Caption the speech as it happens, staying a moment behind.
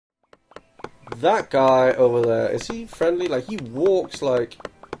that guy over there, is he friendly? Like, he walks like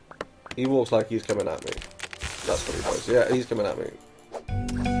he's coming at me. That's what he does. Yeah, he's coming at me.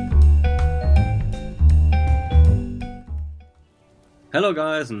 Hello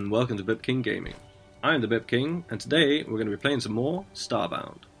guys, and welcome to BipKing Gaming. I am the BipKing, and today we're going to be playing some more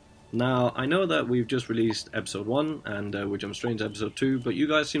Starbound. Now, I know that we've just released episode 1, and we jumped straight into episode 2, but you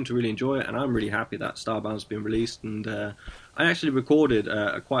guys seem to really enjoy it, and I'm really happy that Starbound's been released, and I actually recorded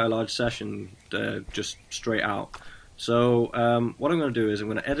quite a large session just straight out. So, what I'm going to do is I'm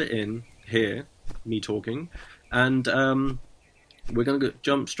going to edit in here, me talking, and we're going to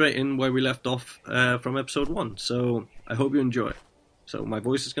jump straight in where we left off from episode 1, so I hope you enjoy. So my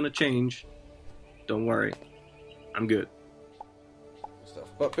voice is going to change, don't worry, I'm good.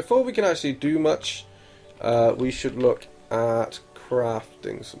 But before we can actually do much, we should look at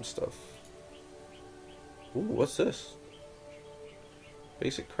crafting some stuff. Ooh, what's this?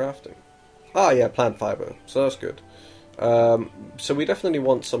 Basic crafting. Ah, yeah, plant fiber. So that's good. So we definitely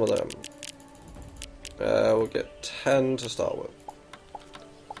want some of them. We'll get 10 to start with.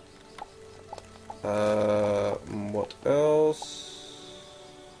 What else?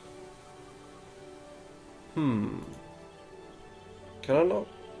 Can I not?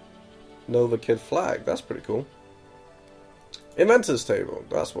 Nova Kid flag. That's pretty cool. Inventor's table.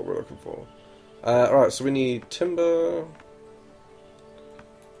 That's what we're looking for. Alright, so we need timber.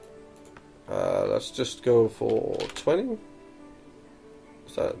 Let's just go for 20.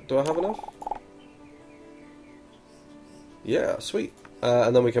 Do I have enough? Yeah, sweet.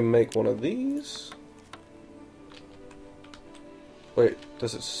 And then we can make one of these. Wait,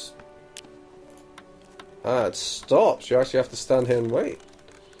 does it... it stops. You actually have to stand here and wait.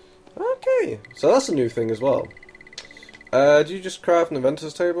 Okay, so that's a new thing as well. Do you just craft an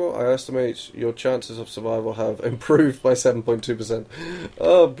inventor's table? I estimate your chances of survival have improved by 7.2%.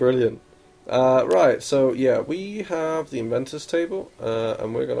 Oh, brilliant. Right, so yeah, we have the inventor's table,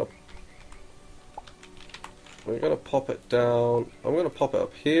 and we're gonna pop it down. I'm gonna pop it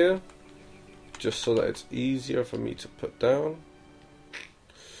up here, just so that it's easier for me to put down.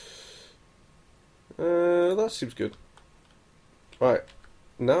 That seems good. Right,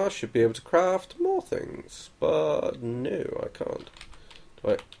 now I should be able to craft more things, but no, I can't.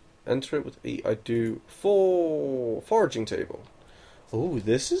 Do I enter it with E? I do. Foraging table. Oh,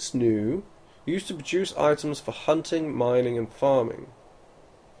 this is new. Used to produce items for hunting, mining, and farming.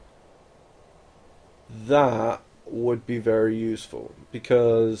 That would be very useful,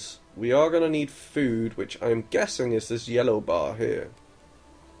 because we are going to need food, which I'm guessing is this yellow bar here.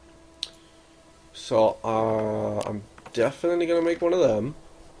 So, I'm definitely going to make one of them.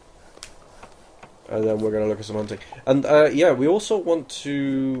 And then we're going to look at some hunting. And, yeah, we also want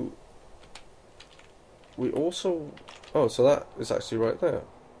to... Oh, so that is actually right there.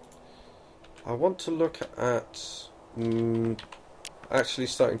 I want to look at... actually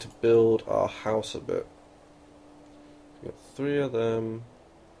starting to build our house a bit. We've got 3 of them.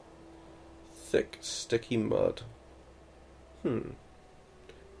 Thick, sticky mud.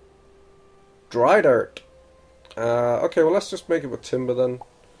 Dry dirt. Okay, well, let's just make it with timber then.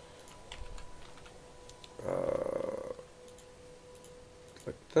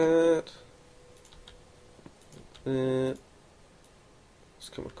 Like that. Let's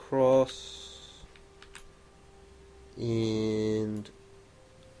come across. And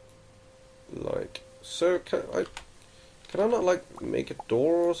like so. Can I not like make a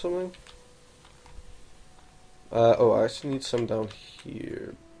door or something? Oh, I actually need some down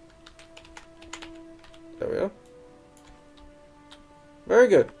here. There we are. Very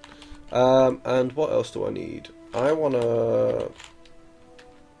good. And what else do I need? I want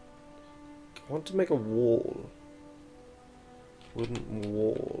to make a wall. Wooden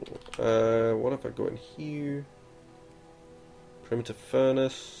wall. What if I go in here? Primitive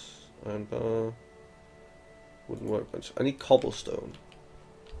furnace, iron bar, wooden workbench. I need cobblestone.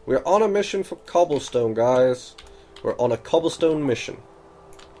 We're on a mission for cobblestone, guys. We're on a cobblestone mission.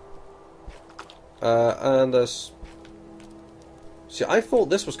 And there's... See, I thought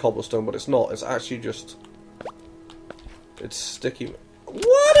this was cobblestone, but it's not. It's actually just... It's sticky.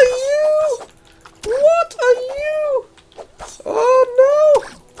 What are you? What are you? Oh, no!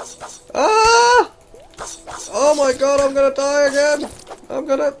 Ah! Oh my god, I'm gonna die again! I'm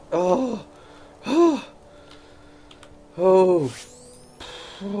gonna... Oh. Oh. Oh.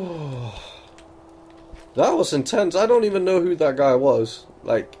 That was intense. I don't even know who that guy was.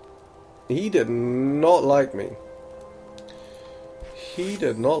 Like, he did not like me. He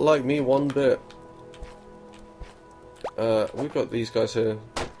did not like me one bit. We've got these guys here.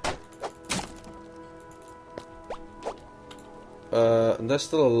 And there's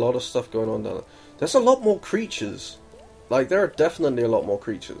still a lot of stuff going on down there. There's a lot more creatures. Like, there are definitely a lot more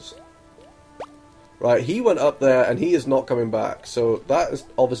creatures. Right, he went up there and he is not coming back. So that is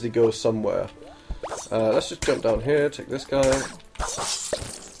obviously goes somewhere. Let's just jump down here, take this guy.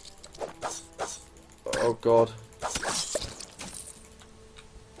 Oh god.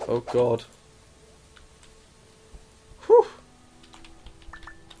 Oh god. Whew.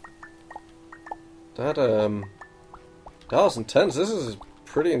 That was intense. This is a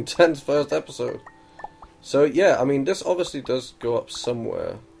pretty intense first episode. So yeah, I mean, this obviously does go up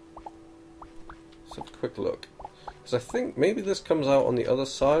somewhere. Let's have a quick look. Because I think maybe this comes out on the other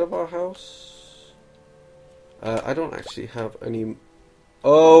side of our house. I don't actually have any...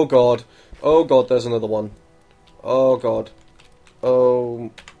 Oh god. Oh god, there's another one. Oh god.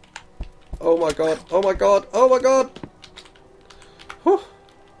 Oh... Oh my god. Oh my god. Oh my god. Whew.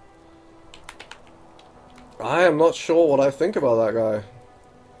 I am not sure what I think about that guy.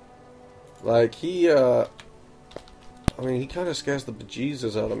 Like, I mean, he kind of scares the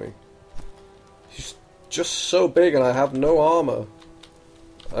bejesus out of me. He's just so big and I have no armor.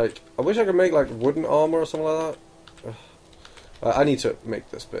 Like, I wish I could make, like, wooden armor or something like that. I need to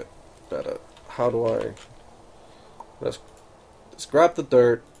make this bit better. How do I... Let's grab the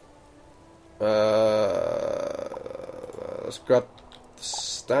dirt. Let's grab the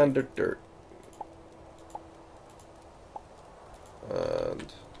standard dirt.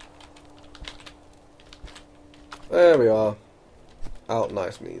 And there we are. Out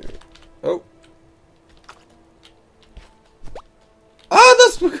nice and easy. Oh. Ah,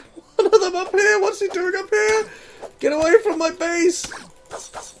 that's one of them up here. What's he doing up here? Get away from my base.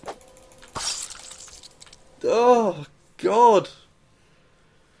 Oh, God.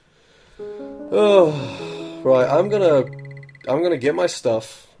 Oh, right. I'm gonna get my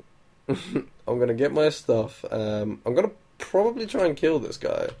stuff. I'm gonna get my stuff. I'm gonna probably try and kill this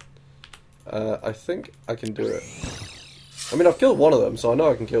guy. I think I can do it. I mean, I've killed one of them, so I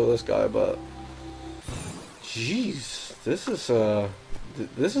know I can kill this guy, but... Jeez, this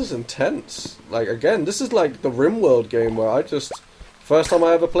is intense. Like, again, this is like the Rimworld game where I just... First time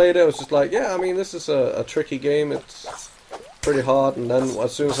I ever played it, I was just like, yeah, I mean, this is a tricky game, it's pretty hard, and then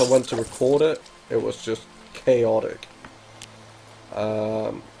as soon as I went to record it, it was just chaotic.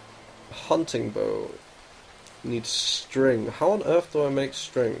 Hunting bow. Needs string. How on earth do I make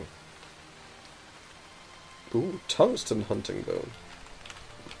string? Ooh, tungsten hunting bow.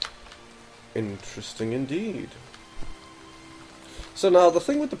 Interesting indeed. So now, the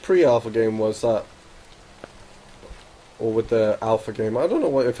thing with the pre-alpha game was that... Or with the alpha game, I don't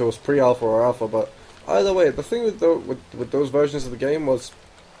know if it was pre-alpha or alpha, but either way, the thing with those versions of the game was...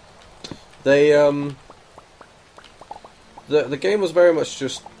 They, The game was very much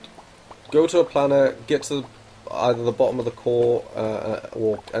just... Go to a planet, get to either the bottom of the core,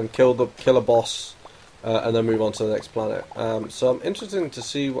 and kill a boss, and then move on to the next planet. So I'm interested to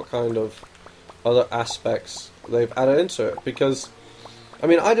see what kind of other aspects they've added into it, because I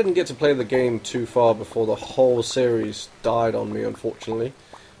mean, I didn't get to play the game too far before the whole series died on me, unfortunately.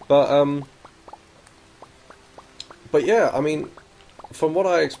 But yeah, I mean, from what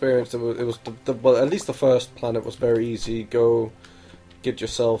I experienced, it was well, at least the first planet was very easy. Go get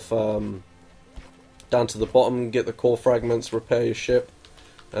yourself down to the bottom, get the core fragments, repair your ship,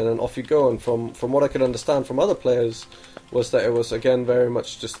 and then off you go. And from what I could understand from other players, was that it was again very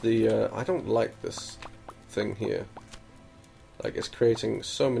much just the I don't like this thing here. Like, it's creating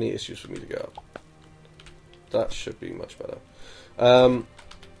so many issues for me to get up. That should be much better.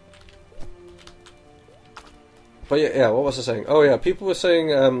 But yeah, what was I saying? Oh yeah, people were saying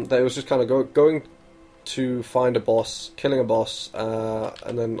that it was just kind of going to find a boss, killing a boss,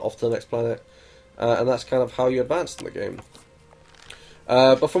 and then off to the next planet. And that's kind of how you advanced in the game.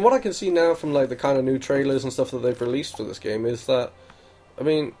 But from what I can see now, from like the kind of new trailers and stuff that they've released for this game, is that, I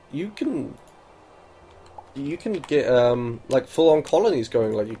mean, you can get like full-on colonies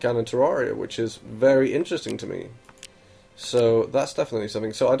going like you can in Terraria, which is very interesting to me. So that's definitely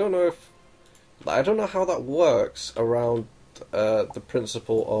something. So I don't know how that works around the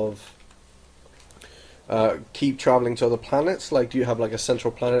principle of keep traveling to other planets. Like, do you have like a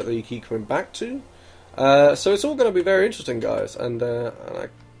central planet that you keep coming back to? So it's all going to be very interesting, guys, and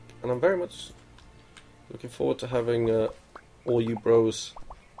I'm very much looking forward to having all you bros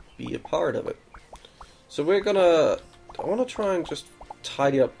be a part of it. So I want to try and just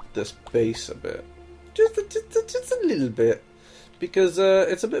tidy up this base a bit. Just a little bit. Because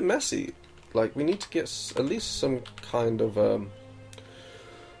it's a bit messy. Like, we need to get at least some kind of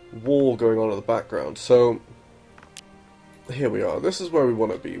wall going on in the background. So, here we are. This is where we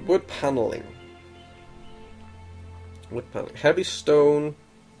want to be. Wood paneling. Wood paneling. Heavy stone.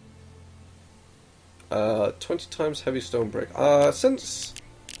 20 times heavy stone brick. Since...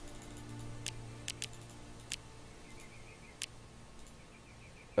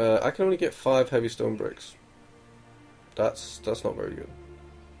 I can only get 5 heavy stone bricks. That's not very good.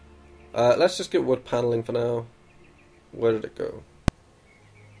 Let's just get wood paneling for now. Where did it go?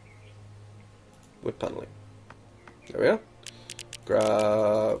 Wood paneling. There we are.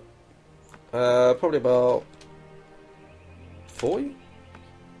 Grab... probably about... 40?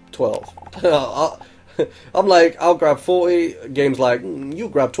 12. I'm like, I'll grab 40. Game's like, you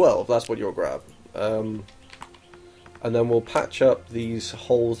grab 12. That's what you'll grab. And then we'll patch up these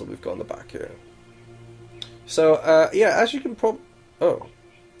holes that we've got in the back here. So, yeah, as you can Oh,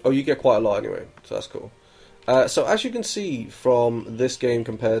 you get quite a lot anyway, so that's cool. So, as you can see from this game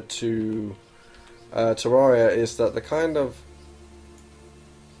compared to Terraria, is that the kind of...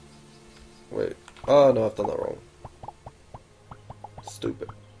 Wait. Oh, no, I've done that wrong. Stupid.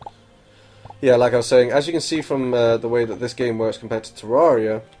 Yeah, like I was saying, as you can see from the way that this game works compared to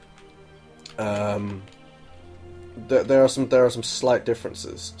Terraria, there are some slight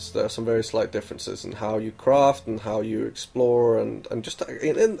differences. So there are some very slight differences in how you craft and how you explore and just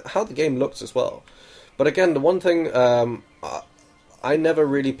in how the game looks as well. But again, the one thing, I never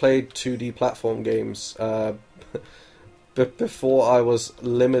really played 2D platform games before I was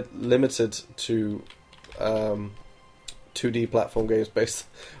limited to 2D platform games based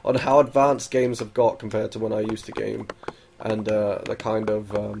on how advanced games have got compared to when I used to game, and the kind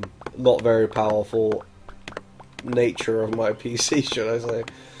of not very powerful nature of my PC, should I say.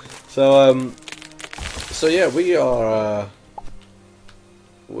 So yeah, we are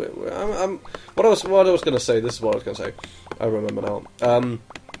what I was going to say, this is what I was going to say, I remember now. I'm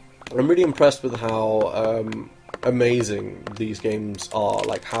really impressed with how amazing these games are,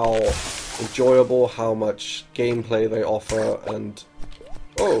 like how enjoyable, how much gameplay they offer, and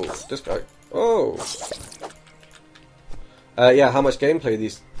this guy, yeah, how much gameplay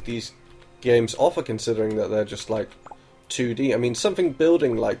these games offer, considering that they're just like 2D. I mean, something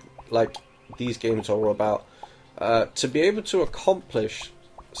building like these games are all about, to be able to accomplish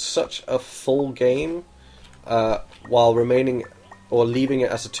such a full game while remaining or leaving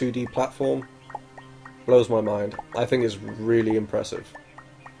it as a 2D platform blows my mind. I think it's really impressive,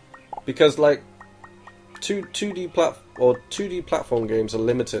 because like 2D platform games are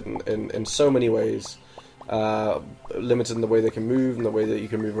limited in so many ways. Limited in the way they can move and the way that you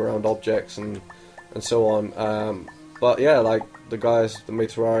can move around objects and so on. But yeah, like the guys that made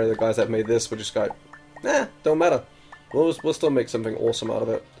Terraria, the guys that made this were just like, nah, don't matter. We'll still make something awesome out of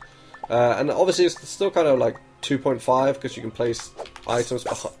it. And obviously it's still kind of like 2.5 because you can place items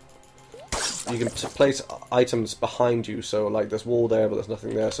behind. You can place items behind you, so like there's wall there, but there's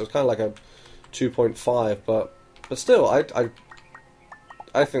nothing there. So it's kind of like a 2.5, but still,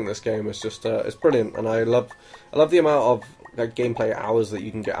 I think this game is just it's brilliant, and I love the amount of like gameplay hours that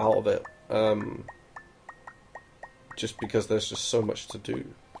you can get out of it. Just because there's just so much to do,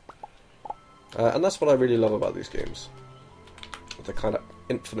 and that's what I really love about these games. The kind of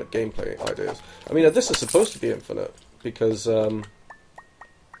infinite gameplay ideas. I mean, this is supposed to be infinite because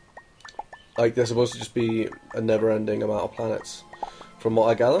like there's supposed to just be a never-ending amount of planets, from what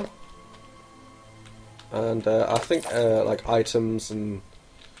I gather. And I think like items and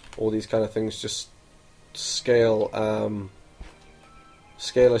all these kind of things just scale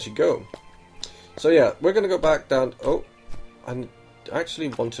as you go. So yeah, we're gonna go back down. Oh, I actually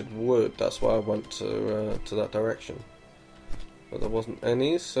wanted wood. That's why I went to that direction, but there wasn't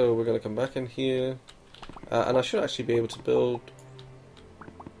any. So we're gonna come back in here, and I should actually be able to build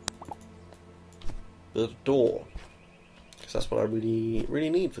a door, because that's what I really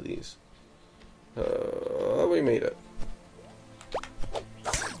need for these. We made it.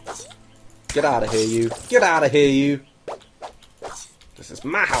 Get out of here, you! Get out of here, you! This is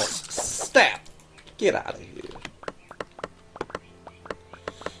my house! Step! Get out of here!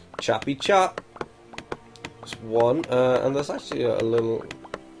 Choppy chop! There's one, and there's actually a little...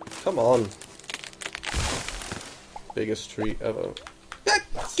 Come on! Biggest tree ever.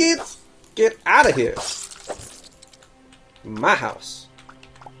 Get out of here! My house!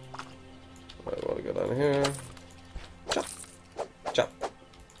 I want to go down here. Chop! Chop!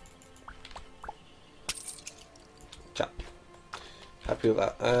 Chop. Happy with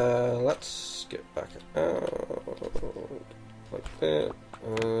that. Let's get back out like that.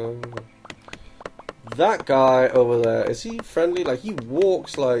 That guy over there, is he friendly? Like he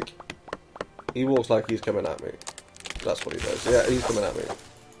walks like he's coming at me. That's what he does. Yeah, he's coming at me.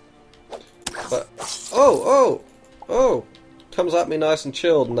 But oh, comes at me nice and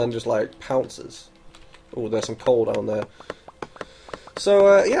chilled, and then just like pounces. Oh, there's some coal down there.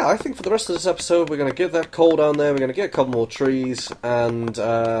 So, yeah, I think for the rest of this episode, we're going to get that coal down there, we're going to get a couple more trees, and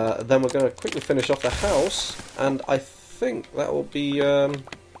then we're going to quickly finish off the house, and I think that will be a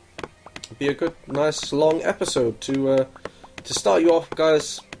good, nice, long episode to start you off,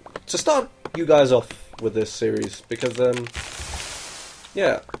 guys, to start you guys off with this series, because,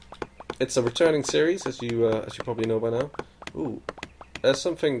 yeah, it's a returning series, as you probably know by now. Ooh, there's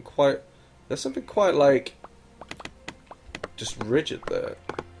something quite, like, just rigid there.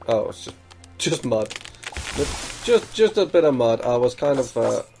 Oh, it's just mud. Just a bit of mud. I was kind of,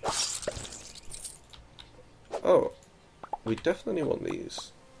 oh, we definitely want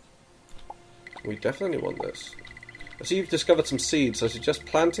these. We definitely want this. I see you've discovered some seeds. I suggest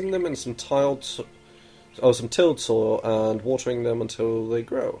planting them in some tilled soil and watering them until they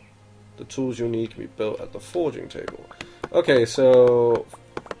grow. The tools you'll need can be built at the forging table. Okay, so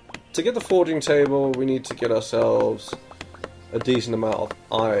to get the forging table, we need to get ourselves a decent amount of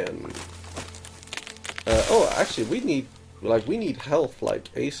iron. Oh, actually, we need health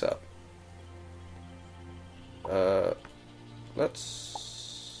like ASAP.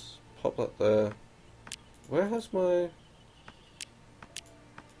 Let's pop that there. Where has my?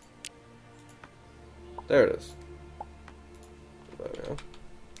 There it is. There we go.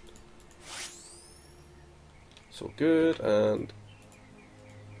 It's all good, and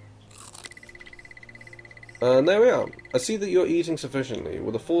there we are. I see that you're eating sufficiently.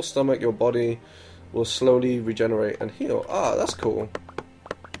 With a full stomach, your body will slowly regenerate and heal. Ah, that's cool.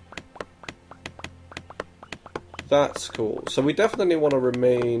 That's cool. So we definitely want to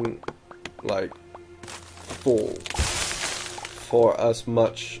remain, like, full for as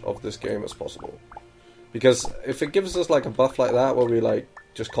much of this game as possible. Because if it gives us, like, a buff like that, where we, like,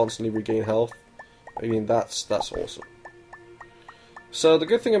 just constantly regain health, I mean, that's awesome. So the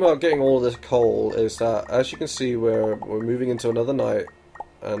good thing about getting all of this coal is that, as you can see, we're moving into another night,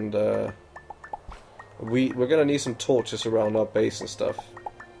 and we're gonna need some torches around our base and stuff.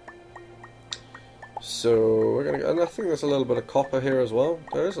 So we're gonna, and I think there's a little bit of copper here as well.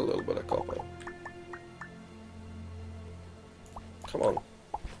 There is a little bit of copper. Come on.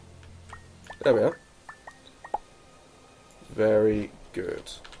 There we are. Very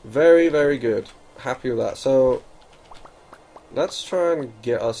good. Very, very good. Happy with that. So let's try and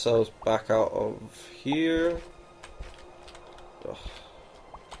get ourselves back out of here. Ugh.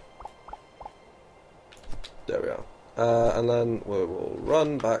 There we are. And then we will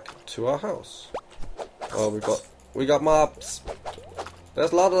run back to our house. Oh, we got mobs.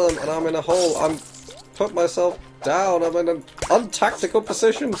 There's a lot of them, and I'm in a hole. I'm put myself down. I'm in an untactical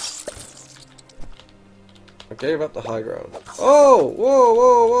position. I gave up the high ground. Oh, whoa,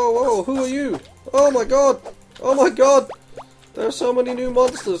 whoa, whoa, whoa! Who are you? Oh my god! Oh my god! There are so many new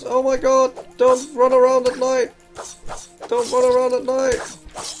monsters. Oh my god! Don't run around at night. Don't run around at night.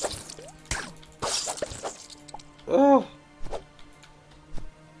 Oh,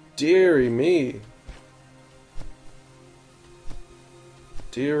 dearie me.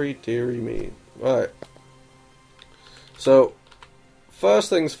 Dearie, dearie me. Right. So, first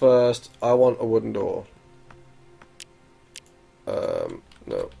things first, I want a wooden door.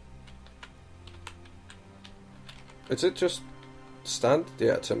 No. Is it just standard?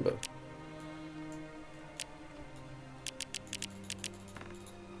 Yeah, timber.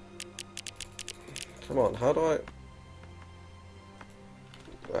 Come on, how do I...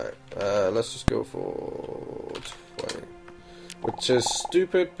 Right, let's just go for 20. Which is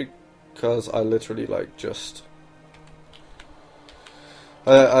stupid because I literally, like, just...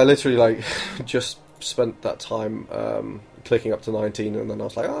 I literally, like, just spent that time clicking up to 19, and then I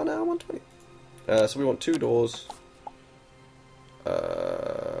was like, oh no, I want 20. So we want 2 doors.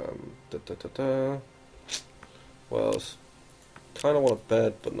 What else? Kind of want a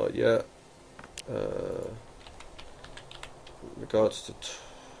bed, but not yet. In regards to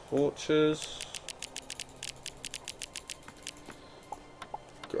torches,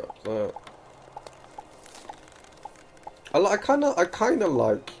 grab that. I kind of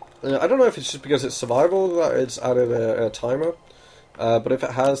like. I don't know if it's just because it's survival that it's added a timer, but if it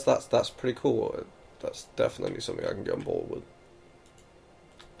has, that's pretty cool. That's definitely something I can get on board with.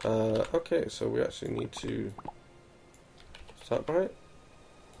 Okay, so we actually need to. Is that right?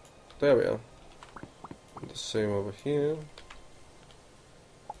 There we are. And the same over here.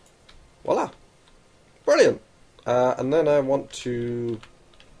 Voila! Brilliant! And then I want to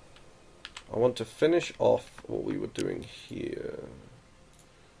finish off what we were doing here.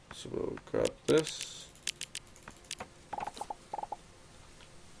 So we'll grab this.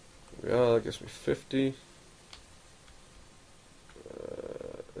 There we are, that gives me 50.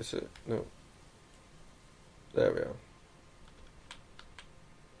 Is it? No. There we are.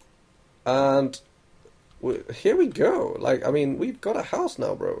 And here we go. Like, I mean, we've got a house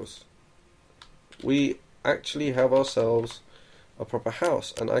now, bros. We actually have ourselves a proper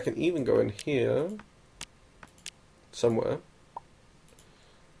house. And I can even go in here somewhere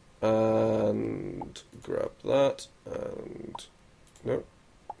and grab that and no,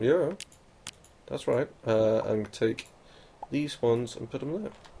 yeah, that's right, and take these ones and put them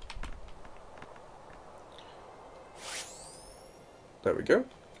there. There we go.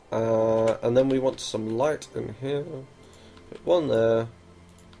 And then we want some light in here. Put one there,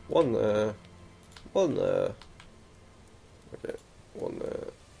 one there, one there. Okay, one there.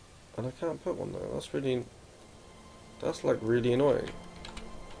 And I can't put one there. That's like really annoying.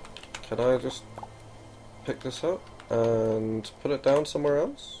 Can I just pick this up and put it down somewhere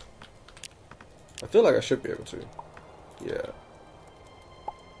else? I feel like I should be able to. Yeah.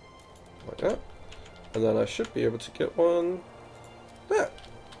 Like that. And then I should be able to get one there.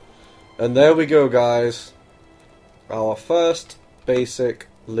 And there we go, guys. Our first basic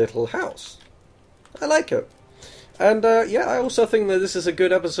little house. I like it. And yeah, I also think that this is a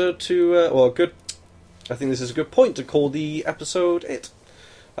good episode to, I think this is a good point to call the episode it.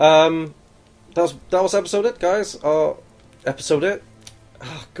 That was episode it, guys. Episode it.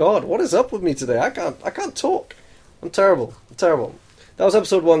 Oh God, what is up with me today? I can't talk. I'm terrible. That was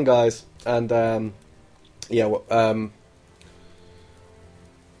episode 1, guys. And yeah,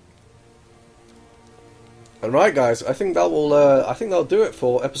 and right, guys, I think that'll do it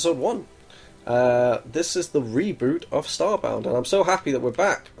for episode 1. This is the reboot of Starbound, and I'm so happy that we're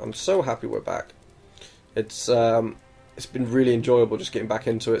back. It's been really enjoyable just getting back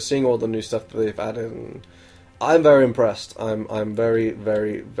into it, seeing all the new stuff that they've added, and I'm very impressed. I'm very,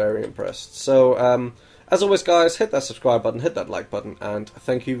 very, very impressed. So, as always, guys, hit that subscribe button, hit that like button, and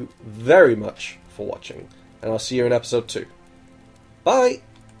thank you very much for watching. And I'll see you in episode 2. Bye!